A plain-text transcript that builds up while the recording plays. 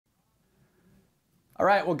All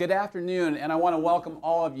right, well, good afternoon, and I want to welcome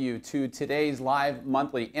all of you to today's live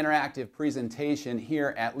monthly interactive presentation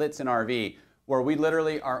here at Lichtsinn RV, where we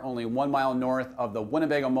literally are only 1 mile north of the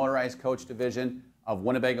Winnebago Motorized Coach Division of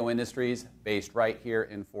Winnebago Industries, based right here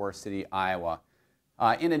in Forest City, Iowa.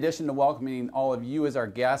 In addition to welcoming all of you as our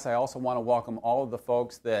guests, I also want to welcome all of the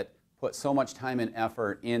folks that put so much time and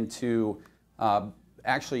effort into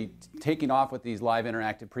actually taking off with these live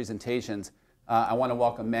interactive presentations. I want to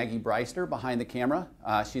welcome Maggie Breister behind the camera.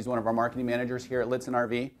 She's one of our marketing managers here at Lichtsinn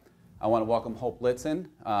RV. I want to welcome Hope Lichtsinn,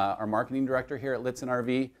 our marketing director here at Lichtsinn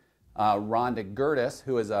RV. Rhonda Gertis,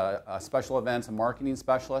 who is a special events and marketing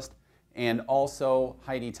specialist, and also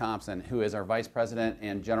Heidi Thompson, who is our vice president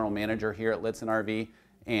and general manager here at Lichtsinn RV.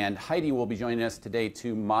 And Heidi will be joining us today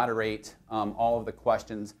to moderate all of the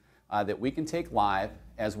questions that we can take live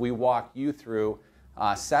as we walk you through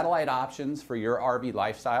satellite options for your RV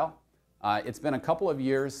lifestyle. It's been a couple of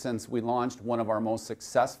years since we launched one of our most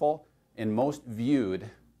successful and most viewed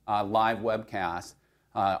live webcasts,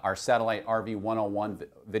 our Satellite RV 101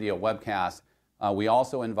 video webcast. We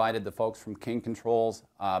also invited the folks from King Controls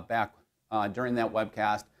back during that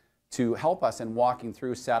webcast to help us in walking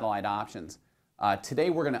through satellite options.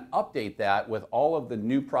 Today we're going to update that with all of the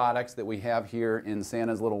new products that we have here in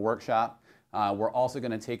Santa's little workshop. We're also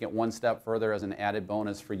going to take it one step further as an added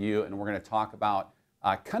bonus for you, and we're going to talk about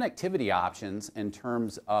connectivity options in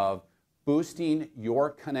terms of boosting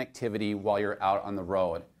your connectivity while you're out on the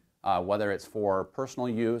road, whether it's for personal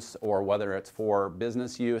use or whether it's for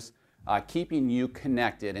business use. Keeping you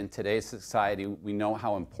connected in today's society, we know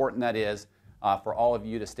how important that is for all of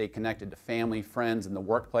you to stay connected to family, friends, and the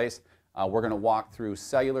workplace. We're going to walk through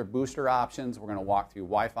cellular booster options, we're going to walk through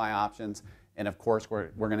Wi-Fi options, and of course we're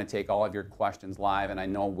going to take all of your questions live, and I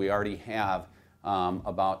know we already have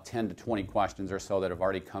about 10 to 20 questions or so that have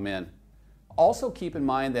already come in. Also keep in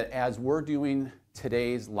mind that as we're doing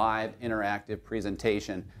today's live interactive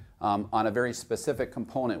presentation on a very specific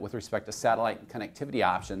component with respect to satellite connectivity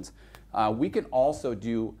options, we can also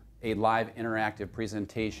do a live interactive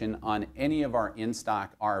presentation on any of our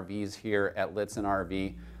in-stock RVs here at Lichtsinn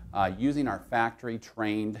RV using our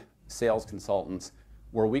factory-trained sales consultants,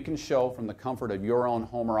 where we can show from the comfort of your own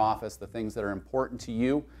home or office the things that are important to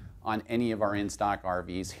you on any of our in-stock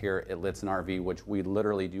RVs here at Lichtsinn RV, which we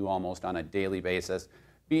literally do almost on a daily basis,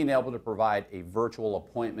 being able to provide a virtual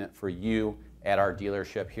appointment for you at our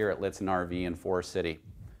dealership here at Lichtsinn RV in Forest City.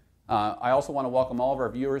 I also want to welcome all of our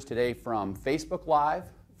viewers today from Facebook Live,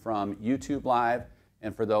 from YouTube Live,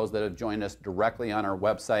 and for those that have joined us directly on our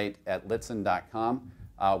website at littsinn.com,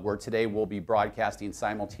 where today we'll be broadcasting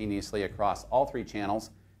simultaneously across all 3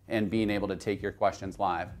 channels and being able to take your questions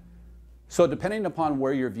live. So depending upon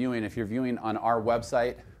where you're viewing, if you're viewing on our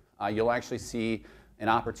website, you'll actually see an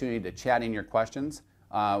opportunity to chat in your questions.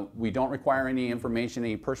 We don't require any information,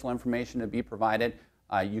 any personal information to be provided.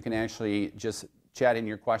 You can actually just chat in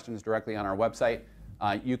your questions directly on our website.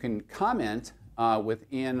 You can comment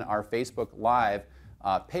within our Facebook Live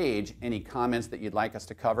page any comments that you'd like us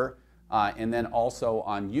to cover. And then also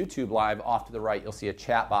on YouTube Live, off to the right, you'll see a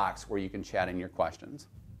chat box where you can chat in your questions.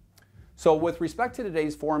 So with respect to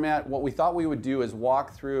today's format, what we thought we would do is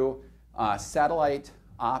walk through satellite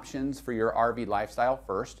options for your RV lifestyle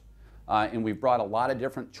first. And we've brought a lot of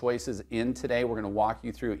different choices in today. We're going to walk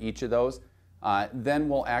you through each of those. Then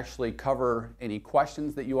we'll actually cover any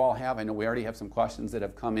questions that you all have. I know we already have some questions that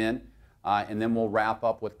have come in. And then we'll wrap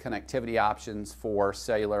up with connectivity options for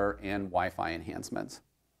cellular and Wi-Fi enhancements.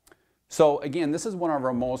 So again, this is one of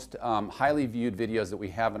our most highly viewed videos that we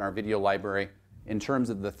have in our video library in terms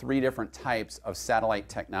of the 3 different types of satellite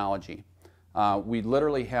technology. We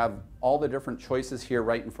literally have all the different choices here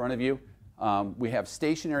right in front of you. We have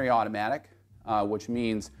stationary automatic, which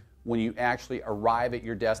means when you actually arrive at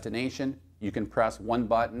your destination, you can press one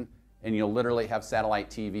button and you'll literally have satellite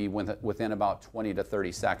TV within about 20 to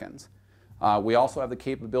 30 seconds. We also have the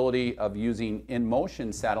capability of using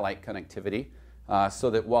in-motion satellite connectivity, so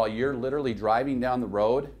that while you're literally driving down the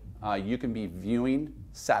road, you can be viewing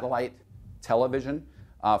satellite television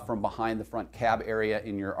from behind the front cab area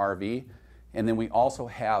in your RV. And then we also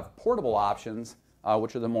have portable options,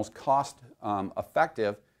 which are the most cost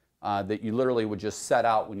effective, that you literally would just set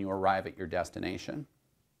out when you arrive at your destination.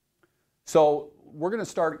 So we're going to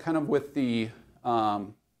start kind of with the, not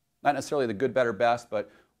necessarily the good, better, best, but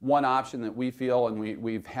one option that we feel and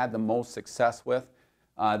we've had the most success with.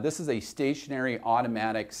 This is a stationary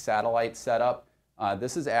automatic satellite setup.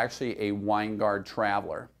 This is actually a Winnebago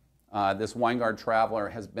Travl'r. This Winnebago Travl'r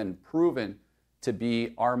has been proven to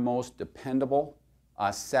be our most dependable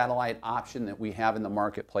satellite option that we have in the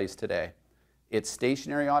marketplace today. It's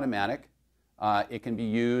stationary automatic. It can be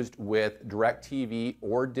used with DirecTV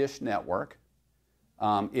or Dish Network.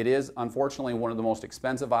 It is unfortunately one of the most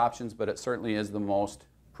expensive options, but it certainly is the most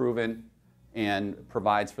proven and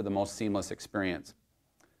provides for the most seamless experience.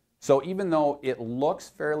 So even though it looks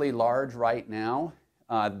fairly large right now,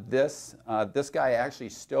 this guy actually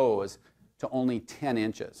stows to only 10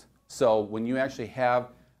 inches. So when you actually have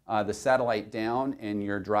the satellite down and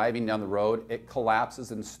you're driving down the road, it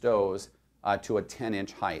collapses and stows to a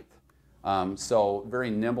 10-inch height. So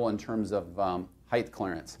very nimble in terms of height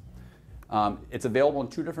clearance. It's available in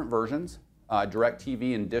two different versions,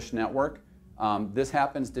 DirecTV and Dish Network. This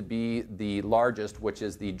happens to be the largest, which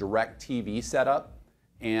is the DirecTV setup.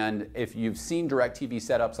 And if you've seen DirecTV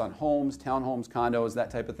setups on homes, townhomes, condos,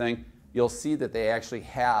 that type of thing, you'll see that they actually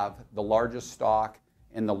have the largest stalk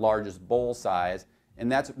and the largest bowl size.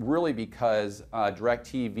 And that's really because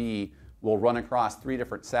DirecTV will run across 3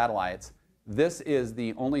 different satellites. This is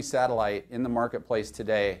the only satellite in the marketplace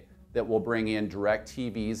today that will bring in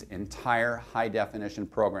DirecTV's entire high-definition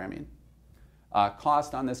programming.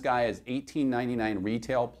 Cost on this guy is $18.99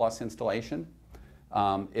 retail plus installation.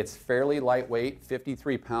 It's fairly lightweight.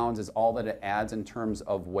 53 pounds is all that it adds in terms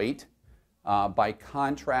of weight. By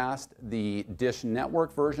contrast, the Dish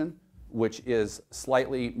Network version, which is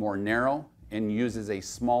slightly more narrow and uses a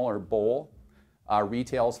smaller bowl,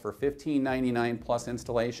 retails for $15.99 plus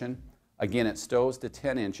installation. Again, it stows to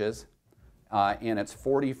 10 inches, and it's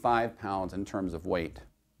 45 pounds in terms of weight.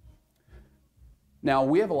 Now,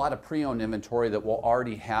 we have a lot of pre-owned inventory that will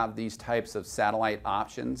already have these types of satellite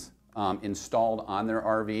options installed on their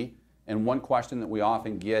RV. And one question that we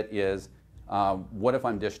often get is, what if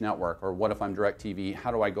I'm Dish Network, or what if I'm DirecTV?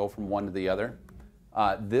 How do I go from one to the other?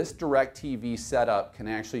 This DirecTV setup can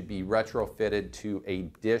actually be retrofitted to a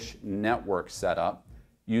Dish Network setup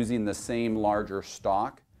using the same larger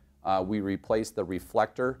stalk. We replace the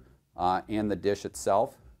reflector and the dish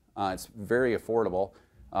itself. It's very affordable.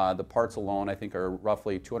 The parts alone, I think, are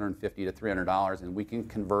roughly $250 to $300, and we can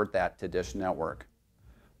convert that to Dish Network.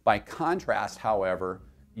 By contrast, however,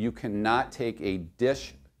 you cannot take a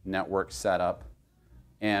Dish Network setup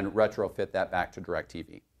and retrofit that back to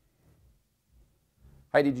DirecTV.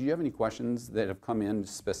 Heidi, do you have any questions that have come in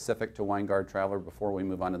specific to Winegard Travl'r before we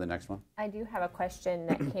move on to the next one? I do have a question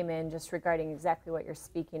that came in just regarding exactly what you're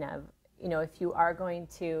speaking of. You know, if you are going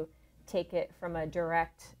to take it from a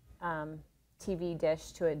direct TV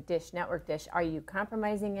dish to a Dish Network dish, are you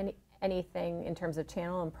compromising anything in terms of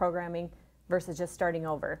channel and programming versus just starting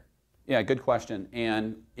over? Yeah, good question.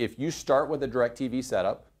 And if you start with a DirecTV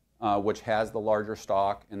setup, which has the larger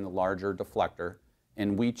stalk and the larger deflector,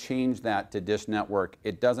 and we change that to Dish Network,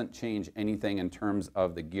 it doesn't change anything in terms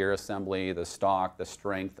of the gear assembly, the stalk, the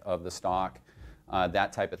strength of the stalk,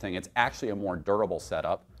 that type of thing. It's actually a more durable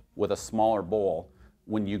setup with a smaller bowl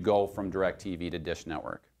when you go from DirecTV to Dish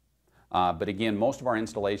Network. But again, most of our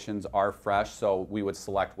installations are fresh, so we would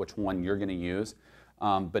select which one you're going to use.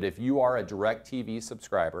 But if you are a DirecTV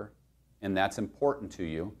subscriber, and that's important to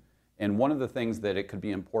you, and one of the things that it could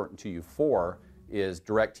be important to you for is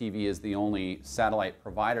DirecTV is the only satellite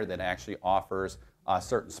provider that actually offers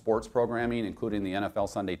certain sports programming, including the NFL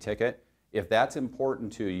Sunday Ticket. If that's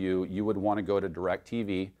important to you, you would want to go to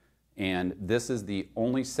DirecTV, and this is the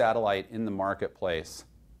only satellite in the marketplace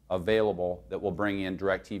available that will bring in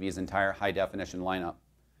DirecTV's entire high-definition lineup.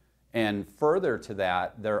 And further to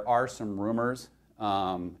that, there are some rumors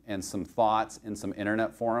and some thoughts in some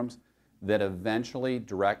internet forums that eventually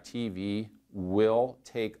DirecTV will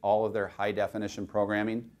take all of their high-definition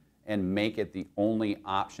programming and make it the only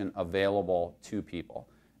option available to people.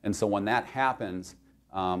 And so when that happens,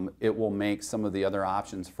 it will make some of the other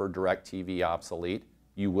options for DirecTV obsolete.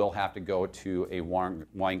 You will have to go to a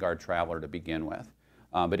Winegard Travl'r to begin with.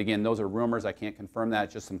 But again, those are rumors. I can't confirm that.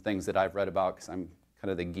 It's just some things that I've read about because I'm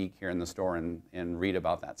kind of the geek here in the store and read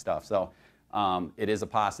about that stuff. So it is a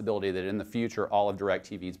possibility that in the future, all of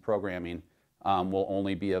DirecTV's programming will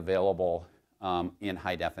only be available in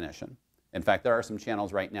high definition. In fact, there are some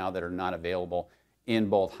channels right now that are not available in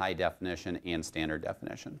both high definition and standard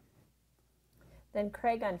definition. Then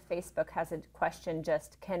Craig on Facebook has a question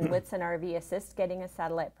just, can Lichtsinn RV assist getting a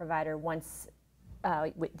satellite provider once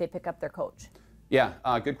they pick up their coach? Yeah,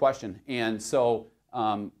 good question. And so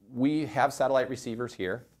we have satellite receivers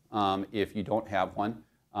here if you don't have one.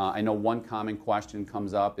 I know one common question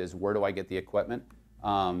comes up is, where do I get the equipment?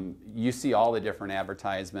 You see all the different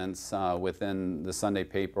advertisements within the Sunday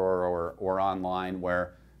paper or online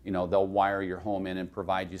where they'll wire your home in and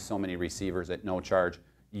provide you so many receivers at no charge.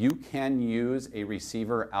 You can use a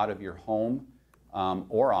receiver out of your home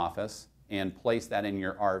or office and place that in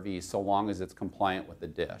your RV so long as it's compliant with the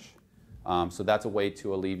dish. So that's a way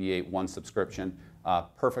to alleviate one subscription.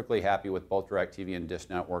 Perfectly happy with both DirecTV and Dish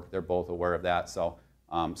Network. They're both aware of that, so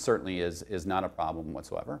certainly is not a problem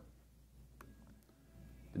whatsoever.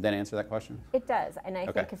 Did that answer that question? It does, and I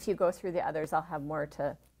think if you go through the others, I'll have more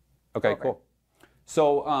to Okay, cool.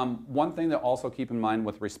 So one thing to also keep in mind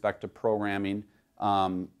with respect to programming,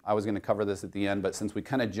 I was going to cover this at the end, but since we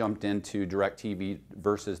kind of jumped into DirecTV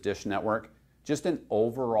versus Dish Network, just an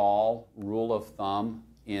overall rule of thumb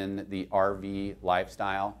in the RV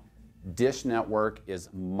lifestyle, Dish Network is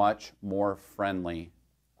much more friendly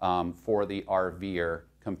for the RVer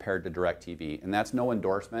compared to DirecTV. And that's no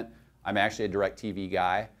endorsement. I'm actually a DirecTV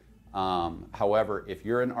guy. However, if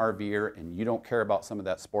you're an RVer and you don't care about some of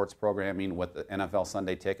that sports programming with the NFL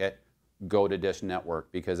Sunday Ticket, go to Dish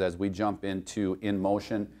Network, because as we jump into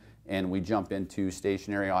InMotion and we jump into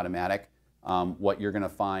stationary automatic, what you're going to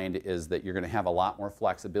find is that you're going to have a lot more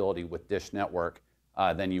flexibility with Dish Network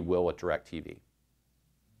than you will with DirecTV.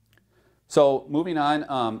 So moving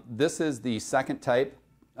on, this is the second type.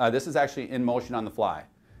 This is actually InMotion on the fly.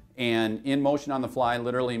 And InMotion on the fly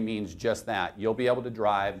literally means just that. You'll be able to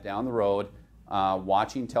drive down the road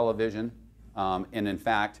watching television, and in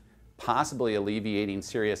fact, possibly alleviating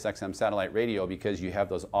Sirius XM satellite radio because you have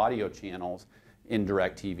those audio channels in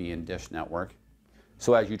DirecTV and Dish Network.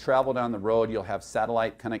 So as you travel down the road, you'll have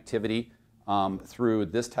satellite connectivity through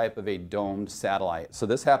this type of a domed satellite. So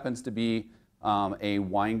this happens to be a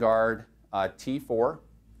Winegard T4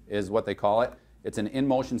 is what they call it. It's an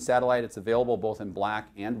InMotion satellite. It's available both in black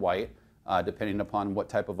and white, depending upon what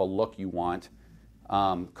type of a look you want.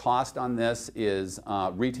 Cost on this is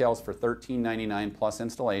retails for $13.99 plus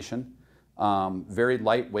installation. Very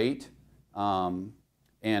lightweight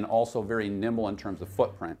and also very nimble in terms of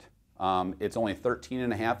footprint. It's only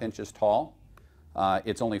 13.5 inches tall.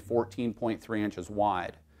 It's only 14.3 inches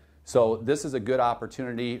wide. So this is a good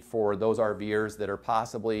opportunity for those RVers that are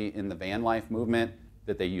possibly in the van life movement,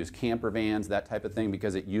 that they use camper vans, that type of thing,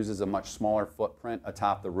 because it uses a much smaller footprint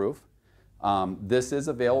atop the roof. This is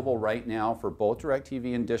available right now for both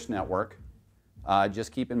DirecTV and Dish Network.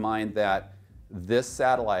 Just keep in mind that this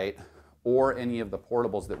satellite or any of the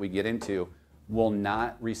portables that we get into will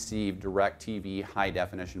not receive DirecTV high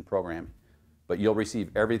definition programming, but you'll receive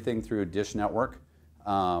everything through Dish Network.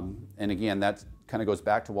 And again, that kind of goes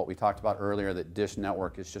back to what we talked about earlier, that Dish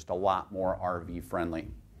Network is just a lot more RV friendly.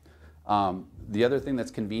 The other thing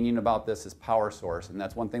that's convenient about this is power source, and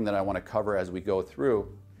that's one thing that I want to cover as we go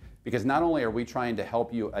through, because not only are we trying to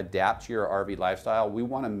help you adapt to your RV lifestyle, we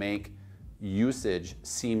want to make usage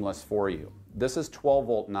seamless for you. This is 12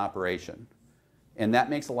 volt in operation, and that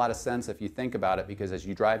makes a lot of sense if you think about it, because as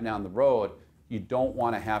you drive down the road, you don't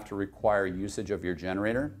want to have to require usage of your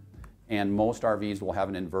generator, and most RVs will have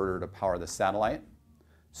an inverter to power the satellite.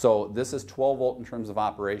 So this is 12 volt in terms of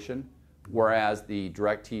operation, whereas the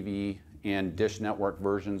DirecTV and Dish Network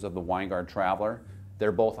versions of the Winegard Travl'r,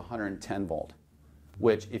 they're both 110 volt,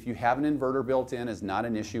 which if you have an inverter built in is not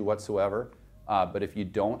an issue whatsoever. But if you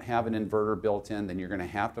don't have an inverter built in, then you're going to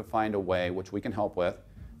have to find a way, which we can help with,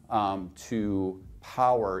 to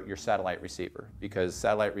power your satellite receiver, because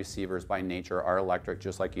satellite receivers by nature are electric,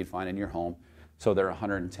 just like you'd find in your home. So they're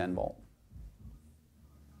 110 volt.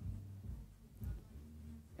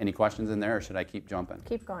 Any questions in there, or should I keep jumping?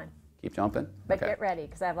 Keep going. Keep jumping? But okay. Get ready,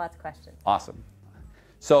 because I have lots of questions. Awesome.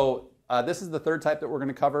 So this is the third type that we're going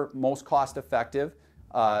to cover, most cost effective.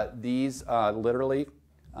 These literally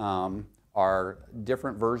are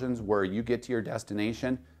different versions where you get to your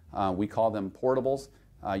destination. We call them portables.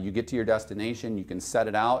 You get to your destination, you can set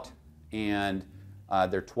it out, and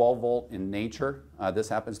they're 12 volt in nature. This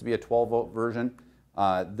happens to be a 12 volt version.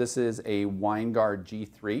 This is a Winegard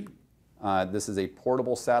G3. This is a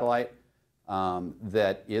portable satellite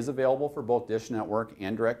that is available for both Dish Network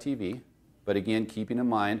and DirecTV, but again, keeping in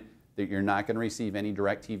mind that you're not going to receive any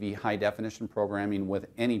DirecTV high definition programming with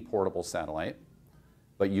any portable satellite,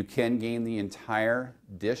 but you can gain the entire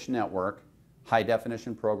Dish Network high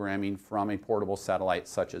definition programming from a portable satellite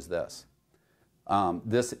such as this.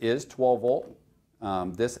 This is 12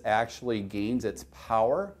 volt. This actually gains its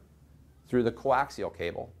power through the coaxial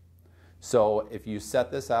cable. So if you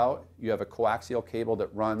set this out, you have a coaxial cable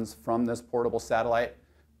that runs from this portable satellite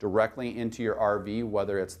directly into your RV,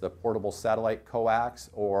 whether it's the portable satellite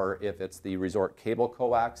coax or if it's the resort cable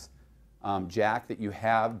coax jack that you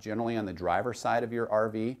have generally on the driver's side of your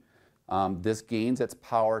RV. This gains its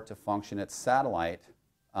power to function its satellite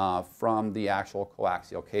from the actual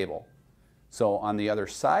coaxial cable. So on the other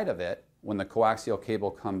side of it, when the coaxial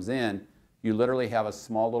cable comes in, you literally have a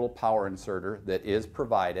small little power inserter that is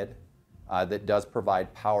provided, that does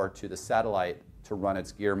provide power to the satellite to run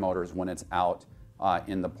its gear motors when it's out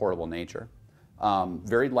in the portable nature.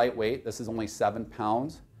 Very lightweight. This is only 7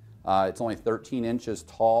 pounds. It's only 13 inches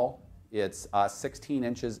tall. It's 16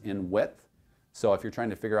 inches in width. So if you're trying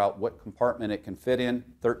to figure out what compartment it can fit in,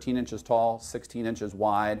 13 inches tall, 16 inches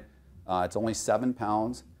wide. It's only 7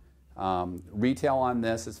 pounds. Retail on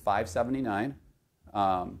this is $579.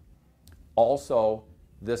 Also,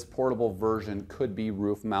 this portable version could be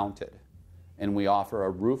roof mounted, and we offer a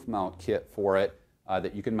roof mount kit for it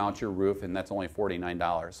that you can mount your roof, and that's only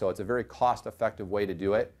 $49. So it's a very cost-effective way to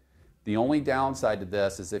do it. The only downside to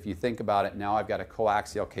this is if you think about it, now I've got a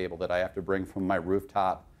coaxial cable that I have to bring from my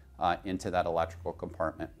rooftop into that electrical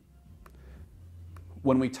compartment.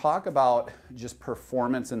 When we talk about just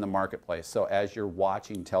performance in the marketplace, so as you're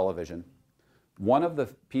watching television, one of the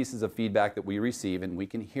pieces of feedback that we receive, and we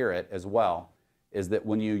can hear it as well, is that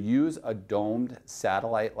when you use a domed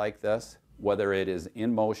satellite like this, whether it is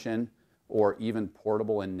in motion or even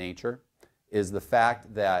portable in nature, is the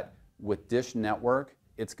fact that with Dish Network,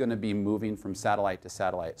 it's going to be moving from satellite to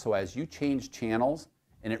satellite. So as you change channels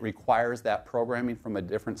and it requires that programming from a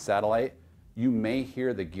different satellite, you may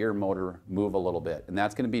hear the gear motor move a little bit, and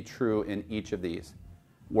that's going to be true in each of these.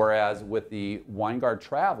 Whereas with the Winegard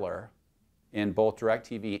Travl'r, in both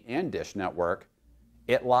DirecTV and Dish Network,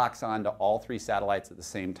 it locks onto all 3 satellites at the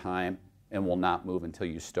same time and will not move until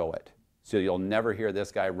you stow it. So you'll never hear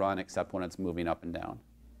this guy run except when it's moving up and down.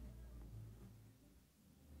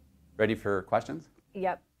 Ready for questions?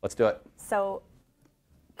 Yep. Let's do it. So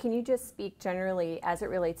can you just speak generally as it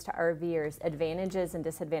relates to RVers, advantages and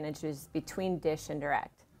disadvantages between Dish and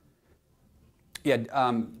Direct? Yeah,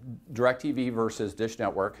 DirecTV versus Dish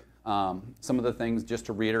Network. Some of the things, just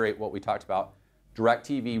to reiterate what we talked about,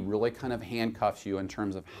 DirecTV really kind of handcuffs you in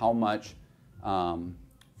terms of how much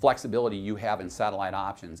flexibility you have in satellite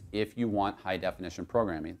options if you want high definition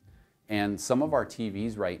programming. And some of our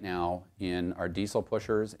TVs right now in our diesel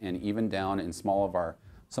pushers and even down in some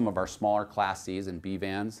of our smaller Class Cs and B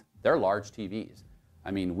vans, they're large TVs.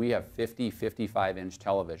 I mean, we have 50, 55-inch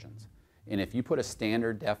televisions. And if you put a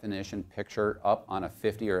standard definition picture up on a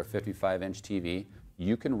 50 or a 55-inch TV,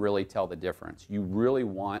 you can really tell the difference. You really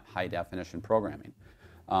want high definition programming.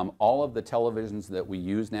 All of the televisions that we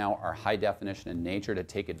use now are high definition in nature to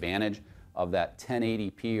take advantage of that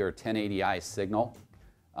 1080p or 1080i signal.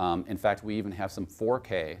 In fact, we even have some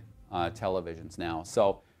 4K televisions now.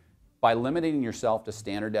 So by limiting yourself to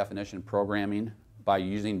standard definition programming, by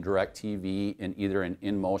using DirecTV in either an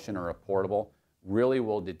in-motion or a portable, really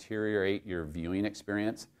will deteriorate your viewing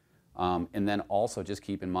experience. And then also just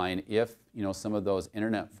keep in mind, if some of those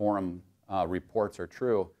internet forum reports are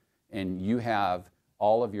true and you have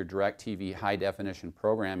all of your DirecTV high definition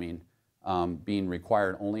programming being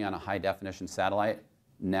required only on a high definition satellite,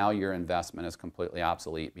 now your investment is completely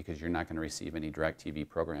obsolete because you're not going to receive any DirecTV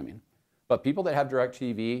programming. But people that have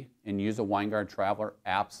DirecTV and use a Winegard Travl'r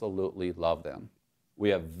absolutely love them. We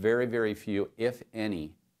have very, very few, if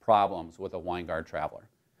any, problems with a Winegard Travl'r.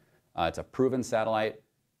 It's a proven satellite.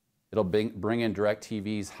 It'll bring in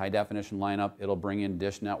DirecTV's high definition lineup. It'll bring in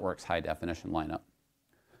Dish Network's high definition lineup.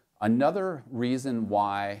 Another reason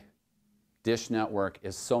why Dish Network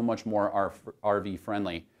is so much more RV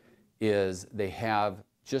friendly is they have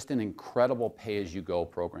just an incredible pay-as-you-go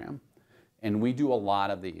program. And we do a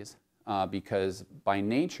lot of these because by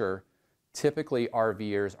nature, typically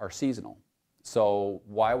RVers are seasonal. So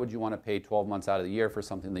why would you want to pay 12 months out of the year for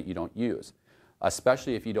something that you don't use?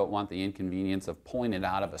 Especially if you don't want the inconvenience of pulling it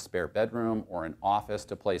out of a spare bedroom or an office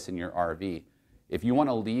to place in your RV. If you want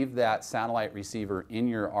to leave that satellite receiver in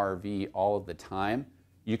your RV all of the time,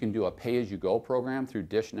 you can do a pay-as-you-go program through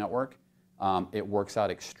Dish Network. It works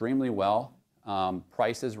out extremely well.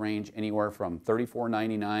 Prices range anywhere from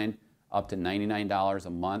 $34.99 up to $99 a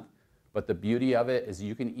month. But the beauty of it is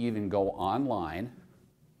you can even go online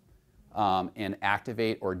and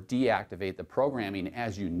activate or deactivate the programming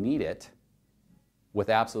as you need it with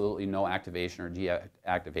absolutely no activation or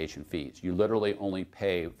deactivation fees. You literally only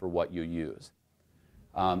pay for what you use.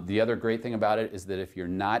 The other great thing about it is that if you're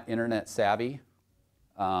not internet savvy,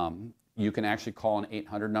 you can actually call an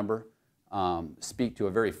 800 number, speak to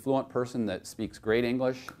a very fluent person that speaks great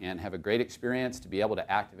English and have a great experience to be able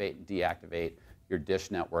to activate and deactivate your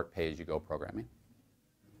Dish Network pay-as-you-go programming.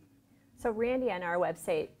 So Randy on our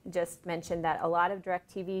website just mentioned that a lot of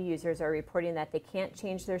DirecTV users are reporting that they can't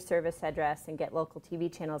change their service address and get local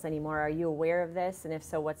TV channels anymore. Are you aware of this? And if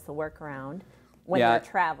so, what's the workaround when they're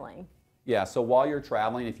traveling? Yeah, so while you're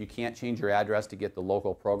traveling, if you can't change your address to get the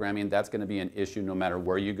local programming, that's going to be an issue no matter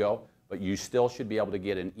where you go. But you still should be able to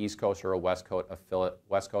get an East Coast or a West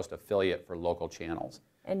Coast affiliate for local channels.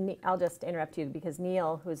 And I'll just interrupt you because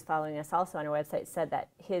Neil, who's following us also on our website, said that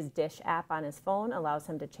his Dish app on his phone allows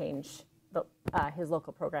him to change his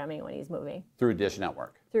local programming when he's moving. Through Dish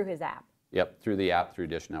Network. Through his app. Yep, through the app, through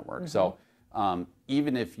Dish Network. So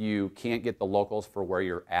even if you can't get the locals for where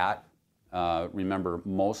you're at, remember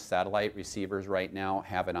most satellite receivers right now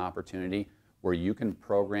have an opportunity where you can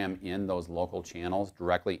program in those local channels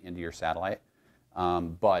directly into your satellite.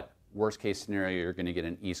 But worst case scenario, you're going to get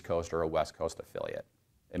an East Coast or a West Coast affiliate.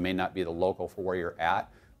 It may not be the local for where you're at,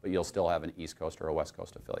 but you'll still have an East Coast or a West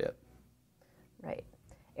Coast affiliate. Right.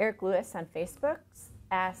 Eric Lewis on Facebook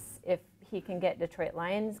asks if he can get Detroit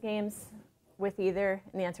Lions games with either,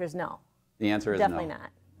 and the answer is no. The answer is definitely no.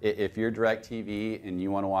 Not. If you're DirecTV and you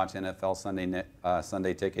want to watch NFL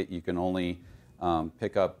Sunday Ticket, you can only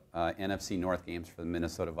pick up NFC North games for the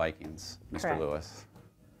Minnesota Vikings, Mr. Correct. Lewis.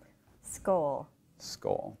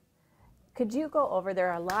 Skoll. Could you go over, there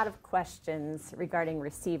are a lot of questions regarding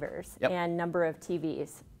receivers and number of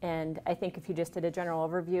TVs. And I think if you just did a general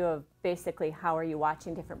overview of basically how are you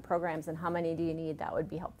watching different programs and how many do you need, that would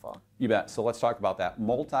be helpful. You bet. So let's talk about that.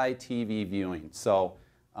 Multi-TV viewing. So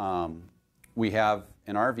we have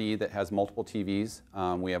an RV that has multiple TVs.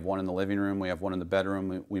 We have one in the living room. We have one in the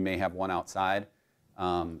bedroom. We may have one outside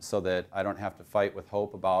so that I don't have to fight with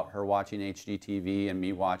Hope about her watching HGTV and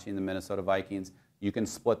me watching the Minnesota Vikings. You can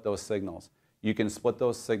split those signals. You can split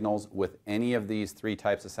those signals with any of these three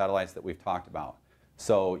types of satellites that we've talked about.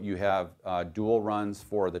 So you have dual runs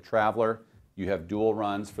for the Travl'r, you have dual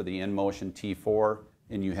runs for the InMotion T4,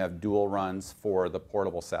 and you have dual runs for the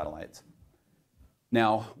portable satellites.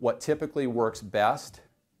 Now, what typically works best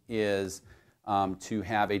is to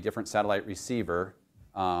have a different satellite receiver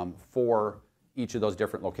for each of those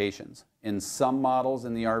different locations. In some models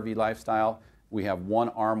in the RV lifestyle, we have one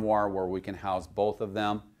armoire where we can house both of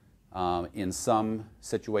them. In some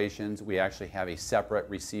situations, we actually have a separate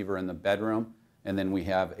receiver in the bedroom, and then we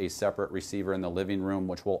have a separate receiver in the living room,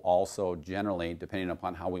 which will also generally, depending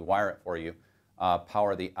upon how we wire it for you,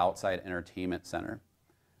 power the outside entertainment center.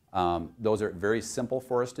 Those are very simple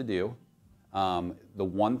for us to do. The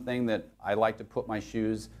one thing that I like to put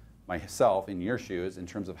myself in your shoes in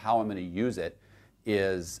terms of how I'm going to use it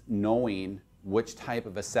is knowing which type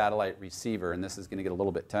of a satellite receiver, and this is going to get a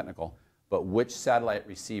little bit technical, but which satellite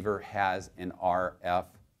receiver has an RF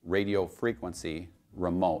radio frequency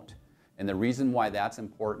remote. And the reason why that's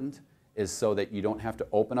important is so that you don't have to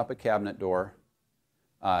open up a cabinet door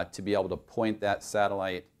to be able to point that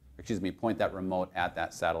remote at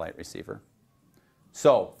that satellite receiver.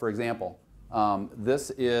 So, for example,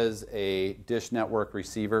 this is a Dish Network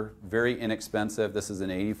receiver, very inexpensive. This is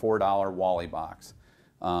an $84 Wally box.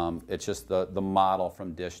 It's just the model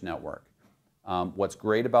from Dish Network. What's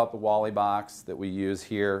great about the Wally box that we use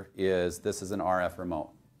here is this is an RF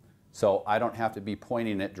remote. So I don't have to be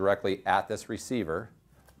pointing it directly at this receiver,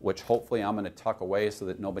 which hopefully I'm going to tuck away so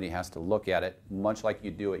that nobody has to look at it, much like you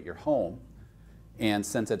do at your home. And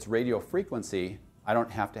since it's radio frequency, I don't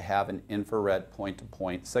have to have an infrared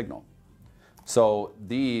point-to-point signal. So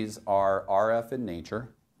these are RF in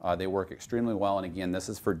nature. They work extremely well, and again, this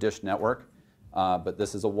is for Dish Network, but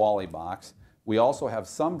this is a Wally box. We also have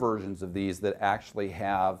some versions of these that actually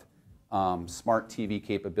have smart TV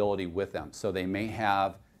capability with them. So they may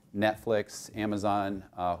have Netflix, Amazon,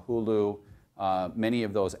 Hulu, many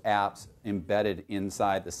of those apps embedded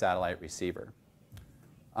inside the satellite receiver.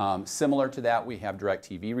 Similar to that, we have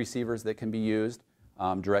DirecTV receivers that can be used.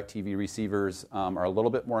 DirecTV receivers are a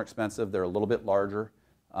little bit more expensive. They're a little bit larger.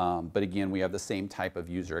 But again, we have the same type of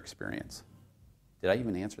user experience. Did I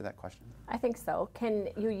even answer that question? I think so. Can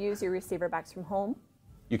you use your receiver box from home?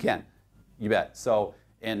 You can. You bet. So,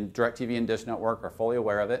 and DirecTV and Dish Network are fully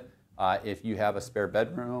aware of it. If you have a spare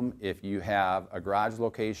bedroom, if you have a garage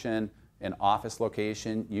location, an office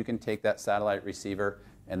location, you can take that satellite receiver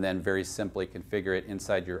and then very simply configure it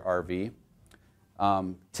inside your RV.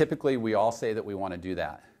 Typically, we all say that we want to do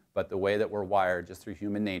that, but the way that we're wired, just through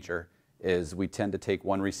human nature, is we tend to take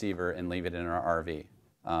one receiver and leave it in our RV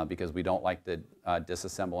because we don't like to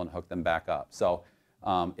disassemble and hook them back up. So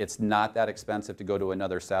it's not that expensive to go to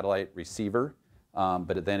another satellite receiver,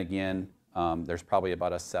 but then again, there's probably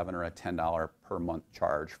about a $7 or a $10 per month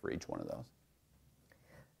charge for each one of those.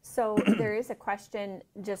 So there is a question,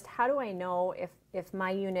 just how do I know if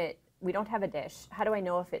my unit, we don't have a dish, how do I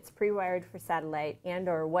know if it's pre-wired for satellite and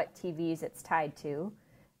or what TVs it's tied to?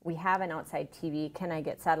 We have an outside TV, can I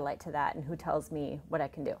get satellite to that, and who tells me what I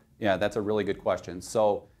can do? Yeah, that's a really good question.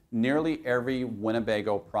 So nearly every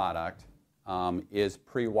Winnebago product is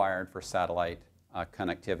pre-wired for satellite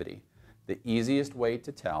connectivity. The easiest way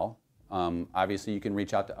to tell, obviously you can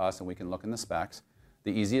reach out to us and we can look in the specs,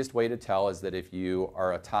 The easiest way to tell is that if you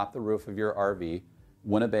are atop the roof of your RV,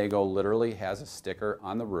 Winnebago literally has a sticker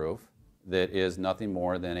on the roof that is nothing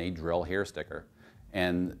more than a drill here sticker.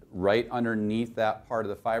 And right underneath that part of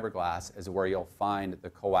the fiberglass is where you'll find the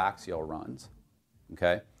coaxial runs,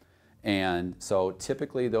 okay? And so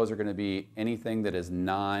typically those are going to be anything that is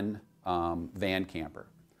non-van camper.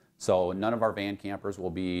 So none of our van campers will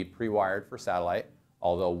be pre-wired for satellite,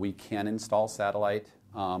 although we can install satellite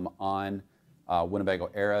on Winnebago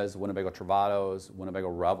Eras, Winnebago Travados, Winnebago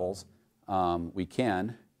Revels. We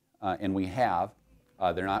can, and we have.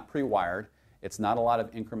 They're not pre-wired. It's not a lot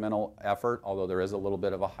of incremental effort, although there is a little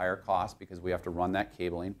bit of a higher cost because we have to run that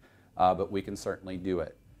cabling, but we can certainly do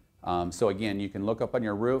it. So again, you can look up on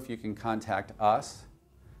your roof, you can contact us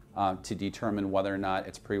to determine whether or not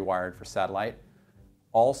it's pre-wired for satellite.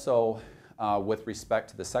 Also, with respect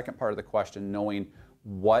to the second part of the question, knowing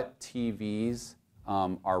what TVs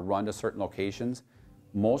are run to certain locations,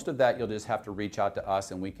 most of that you'll just have to reach out to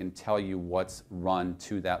us and we can tell you what's run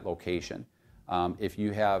to that location. If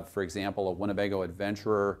you have, for example, a Winnebago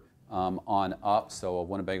Adventurer on up, so a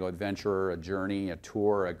Winnebago Adventurer, a Journey, a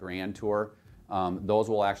Tour, a Grand Tour, those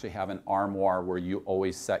will actually have an armoire where you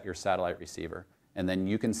always set your satellite receiver. And then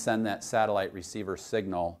you can send that satellite receiver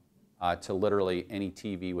signal to literally any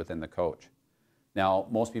TV within the coach. Now,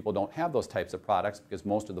 most people don't have those types of products because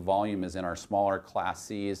most of the volume is in our smaller Class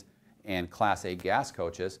C's and Class A gas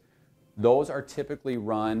coaches. Those are typically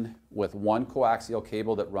run with one coaxial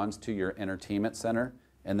cable that runs to your entertainment center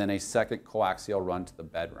and then a second coaxial run to the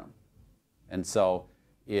bedroom. And so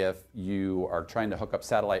if you are trying to hook up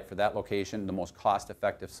satellite for that location, the most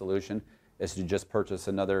cost-effective solution is to just purchase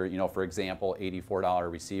another, for example,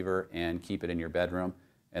 $84 receiver and keep it in your bedroom,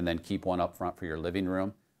 and then keep one up front for your living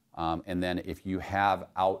room. And then if you have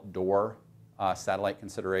outdoor satellite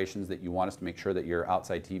considerations that you want us to make sure that your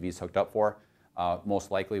outside TV is hooked up for,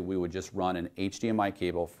 most likely we would just run an HDMI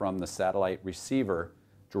cable from the satellite receiver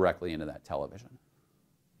directly into that television.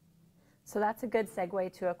 So that's a good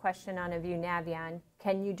segue to a question on a View Navion.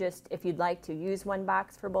 Can you just, if you'd like to, use one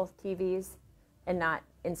box for both TVs and not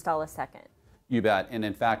install a second? You bet. And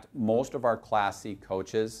in fact, most of our Class C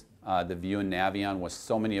coaches, the View and Navion, with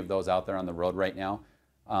so many of those out there on the road right now,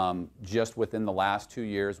 just within the last 2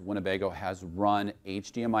 years, Winnebago has run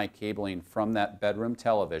HDMI cabling from that bedroom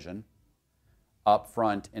television up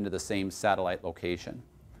front into the same satellite location.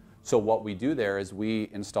 So what we do there is we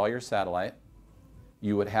install your satellite.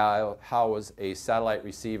 You would house a satellite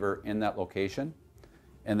receiver in that location,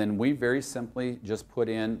 and then we very simply just put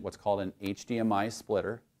in what's called an HDMI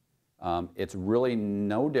splitter. It's really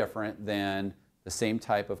no different than the same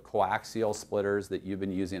type of coaxial splitters that you've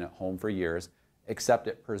been using at home for years, except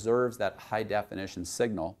it preserves that high definition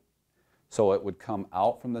signal. So it would come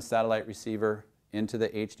out from the satellite receiver into the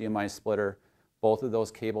HDMI splitter. Both of those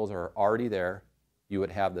cables are already there. You would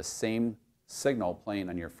have the same signal playing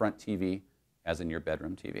on your front TV as in your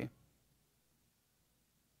bedroom TV.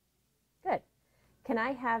 Good. Can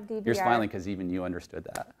I have DVR? You're smiling because even you understood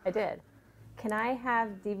that. I did. Can I have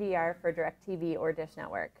DVR for DirecTV or Dish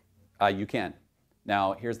Network? You can.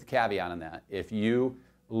 Now, here's the caveat on that. If you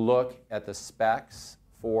look at the specs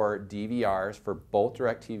for DVRs for both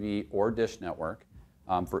DirecTV or Dish Network,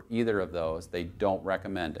 for either of those, they don't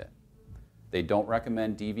recommend it. They don't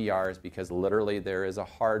recommend DVRs because literally there is a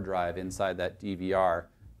hard drive inside that DVR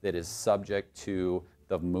that is subject to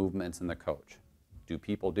the movements in the coach. Do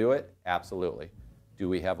people do it? Absolutely. Do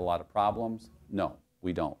we have a lot of problems? No,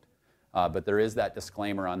 we don't. But there is that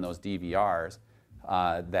disclaimer on those DVRs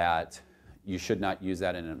that you should not use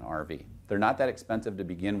that in an RV. They're not that expensive to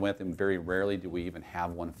begin with, and very rarely do we even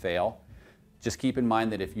have one fail. Just keep in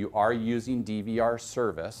mind that if you are using DVR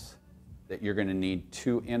service, that you're going to need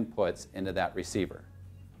 2 inputs into that receiver.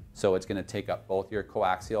 So it's going to take up both your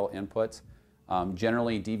coaxial inputs.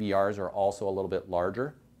 Generally, DVRs are also a little bit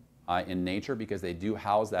larger in nature because they do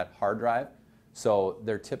house that hard drive. So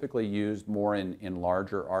they're typically used more in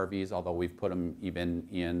larger RVs, although we've put them even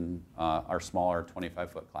in our smaller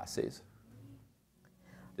 25-foot Class Cs.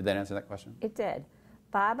 Did that answer that question? It did.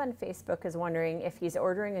 Bob on Facebook is wondering if he's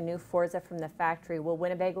ordering a new Forza from the factory, will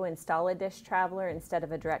Winnebago install a Dish Travl'r instead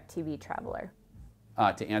of a DirecTV Travl'r?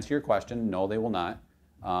 To answer your question, no, they will not,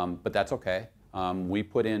 but that's okay. We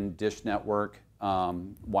put in Dish Network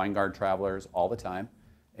Winegard Travl'rs all the time,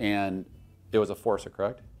 and it was a Forza,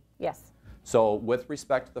 correct? Yes. So with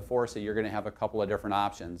respect to the Forza, you're going to have a couple of different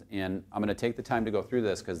options, and I'm going to take the time to go through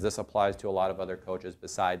this because this applies to a lot of other coaches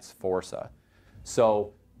besides Forza.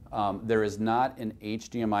 So there is not an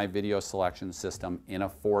HDMI video selection system in a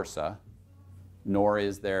Forza, nor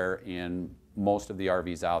is there in most of the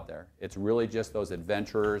RVs out there. It's really just those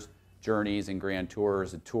Adventurers, Journeys and Grand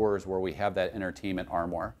Tours and tours where we have that entertainment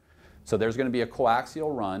armoire. So there's going to be a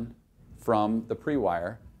coaxial run from the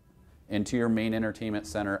pre-wire into your main entertainment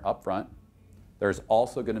center up front. There's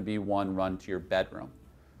also going to be one run to your bedroom.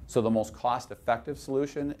 So the most cost-effective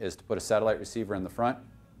solution is to put a satellite receiver in the front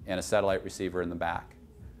and a satellite receiver in the back.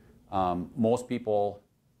 Most people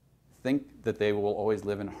think that they will always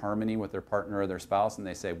live in harmony with their partner or their spouse, and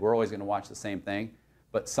they say, we're always going to watch the same thing.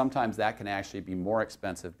 But sometimes that can actually be more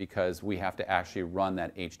expensive because we have to actually run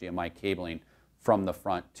that HDMI cabling from the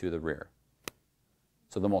front to the rear.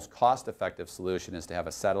 So the most cost-effective solution is to have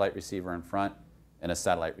a satellite receiver in front and a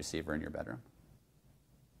satellite receiver in your bedroom.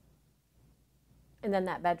 And then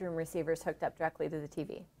that bedroom receiver is hooked up directly to the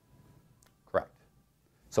TV. Correct.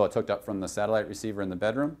 So it's hooked up from the satellite receiver in the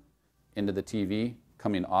bedroom into the TV,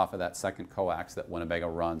 coming off of that second coax that Winnebago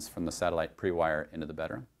runs from the satellite pre-wire into the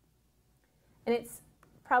bedroom. And it's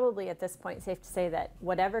probably at this point safe to say that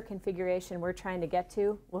whatever configuration we're trying to get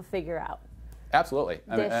to, we'll figure out. Absolutely.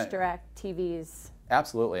 Dish, direct, TVs.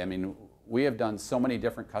 Absolutely. I mean, we have done so many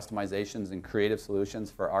different customizations and creative solutions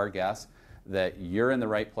for our guests that you're in the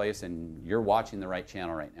right place and you're watching the right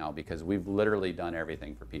channel right now because we've literally done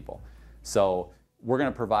everything for people. So we're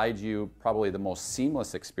going to provide you probably the most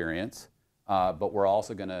seamless experience, but we're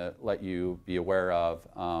also going to let you be aware of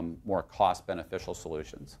more cost-beneficial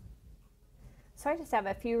solutions. So I just have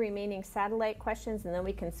a few remaining satellite questions, and then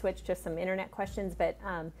we can switch to some internet questions. But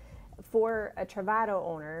for a Travato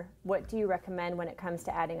owner, what do you recommend when it comes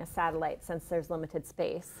to adding a satellite since there's limited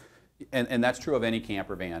space? And that's true of any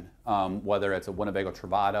camper van, whether it's a Winnebago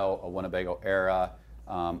Travato, a Winnebago Era,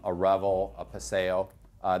 a Revel, a Paseo.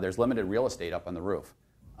 There's limited real estate up on the roof.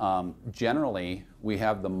 Generally, we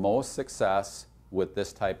have the most success with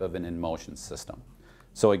this type of an in-motion system.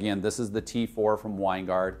 So again, this is the T4 from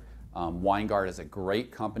Winegard. Winegard is a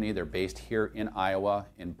great company. They're based here in Iowa,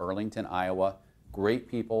 in Burlington, Iowa. Great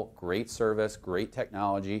people, great service, great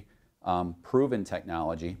technology, proven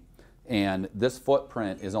technology. And this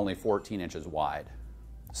footprint is only 14 inches wide.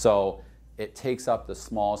 So it takes up the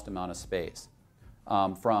smallest amount of space.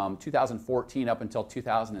 From 2014 up until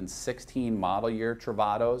 2016 model year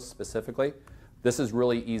Travatos specifically, this is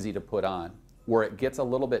really easy to put on. Where it gets a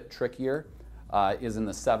little bit trickier is in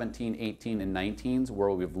the 17, 18, and 19s where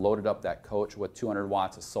we've loaded up that coach with 200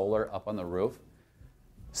 watts of solar up on the roof.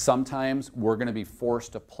 Sometimes we're going to be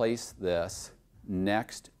forced to place this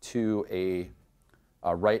next to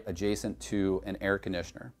right adjacent to an air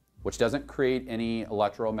conditioner, which doesn't create any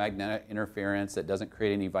electromagnetic interference, it doesn't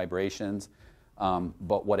create any vibrations,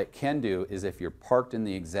 but what it can do is if you're parked in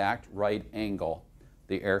the exact right angle,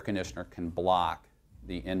 the air conditioner can block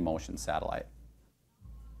the in-motion satellite.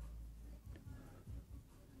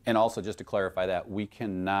 And also just to clarify that, we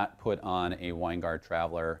cannot put on a Winegard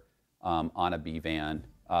Travl'r on a B van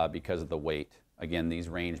because of the weight. Again, these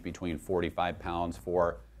range between 45 pounds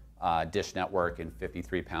for Dish Network and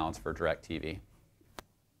 53 pounds for DirecTV.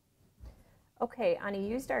 Okay, on a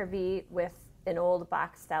used RV with an old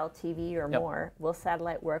box style TV or more, will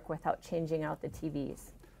satellite work without changing out the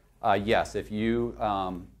TVs? Yes, if you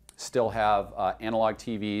still have analog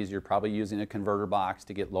TVs, you're probably using a converter box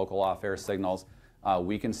to get local off-air signals.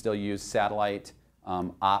 We can still use satellite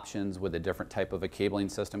options with a different type of a cabling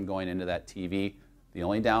system going into that TV. The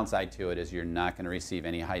only downside to it is you're not going to receive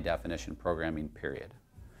any high definition programming, period.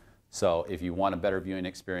 So if you want a better viewing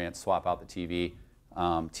experience, swap out the TV.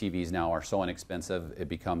 TVs now are so inexpensive, it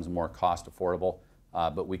becomes more cost affordable,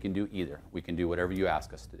 but we can do either. We can do whatever you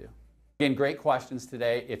ask us to do. Again, great questions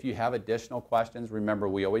today. If you have additional questions, remember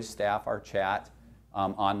we always staff our chat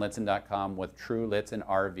on Lichtsinn.com with true Lichtsinn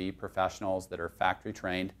RV professionals that are factory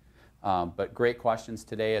trained. But great questions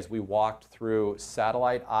today as we walked through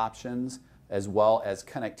satellite options as well as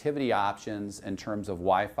connectivity options in terms of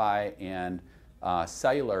Wi-Fi and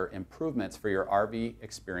cellular improvements for your RV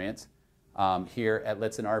experience here at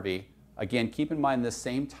Lichtsinn RV. Again, keep in mind this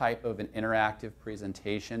same type of an interactive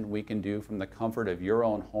presentation we can do from the comfort of your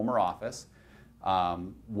own home or office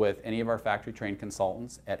with any of our factory trained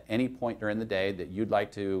consultants at any point during the day that you'd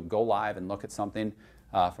like to go live and look at something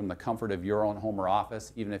from the comfort of your own home or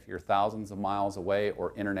office, even if you're thousands of miles away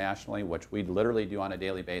or internationally, which we literally do on a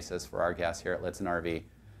daily basis for our guests here at Lichtsinn RV.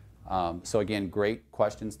 So again, great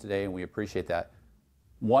questions today, and we appreciate that.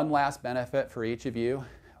 One last benefit for each of you,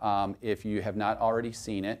 if you have not already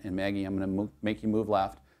seen it, and Maggie, I'm going to make you move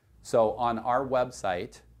left. So on our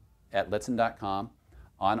website at Lichtsinn.com,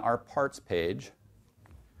 on our parts page,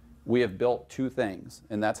 we have built two things,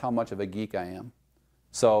 and that's how much of a geek I am.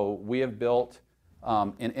 So we have built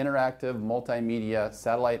an interactive multimedia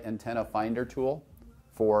satellite antenna finder tool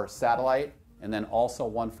for satellite, and then also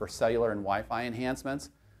one for cellular and Wi-Fi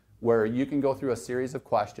enhancements. where you can go through a series of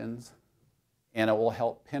questions and it will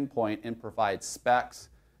help pinpoint and provide specs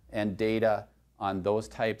and data on those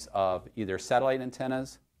types of either satellite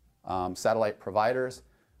antennas, satellite providers,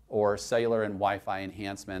 or cellular and Wi-Fi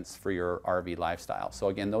enhancements for your RV lifestyle. So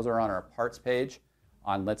again, those are on our parts page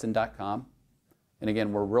on Lichtsinn.com. And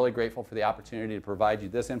again, we're really grateful for the opportunity to provide you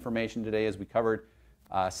this information today as we covered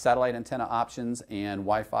satellite antenna options and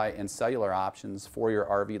Wi-Fi and cellular options for your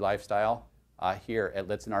RV lifestyle here at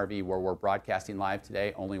Lichtsinn RV, where we're broadcasting live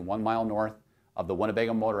today only 1 mile north of the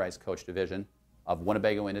Winnebago Motorized Coach Division of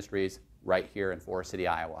Winnebago Industries right here in Forest City,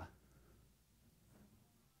 Iowa.